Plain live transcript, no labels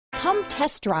Come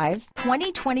test drive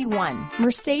 2021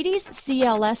 Mercedes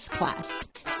CLS class.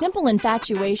 Simple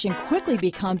infatuation quickly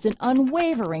becomes an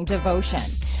unwavering devotion.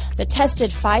 The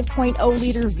tested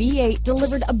 5.0-liter V8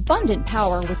 delivered abundant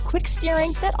power with quick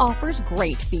steering that offers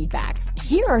great feedback.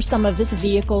 Here are some of this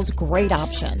vehicle's great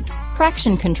options: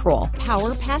 traction control,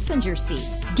 power passenger seat,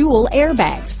 dual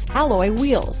airbags, alloy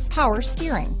wheels, power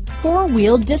steering,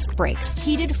 four-wheel disc brakes,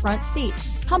 heated front seats,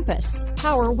 compass,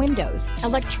 power windows,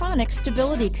 electronic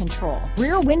stability control,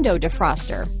 rear window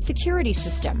defroster, security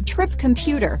system, trip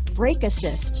computer, brake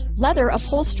assist, leather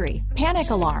upholstery, panic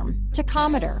alarm,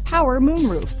 tachometer, power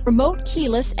moonroof, remote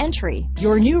keyless entry.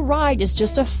 Your new ride is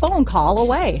just a phone call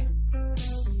away.